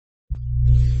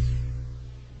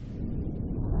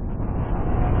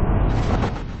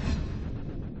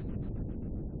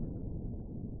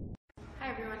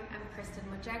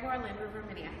Land Rover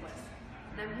Minneapolis,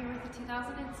 and I'm here with the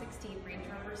 2016 Range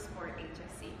Rover Sport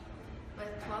HSE. With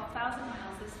 12,000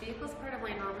 miles, this vehicle is part of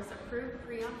Land Rover's Approved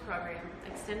Pre-Owned program,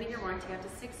 extending your warranty up to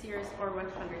 6 years or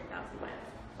 100,000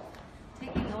 miles.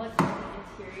 Taking a look at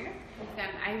the interior, we've got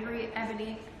an ivory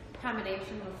ebony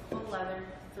combination with full leather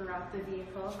throughout the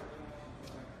vehicle.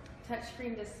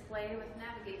 Touchscreen display with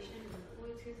navigation and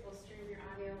Bluetooth will stream your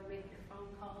audio, make your phone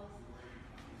calls.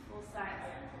 Full-size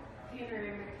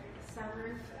panoramic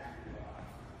sunroof.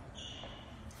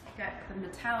 Got the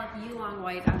metallic U-long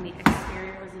white on the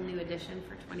exterior, was a new addition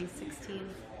for 2016.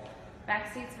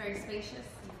 Back seat's very spacious.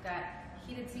 You've got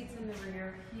heated seats in the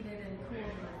rear, heated and cooled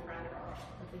in the front,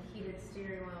 with the heated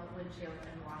steering wheel, windshield,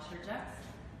 and washer jets.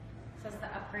 This has the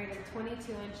upgraded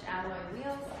 22-inch alloy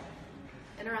wheels.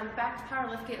 And around the back, the power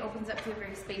liftgate opens up to a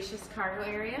very spacious cargo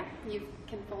area. You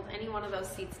can fold any one of those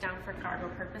seats down for cargo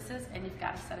purposes, and you've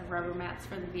got a set of rubber mats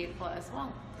for the vehicle as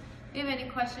well. If you have any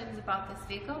questions about this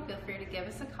vehicle, feel free to give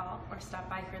us a call or stop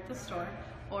by here at the store,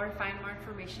 or find more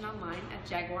information online at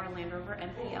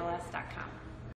jaguarlandrovernpls.com.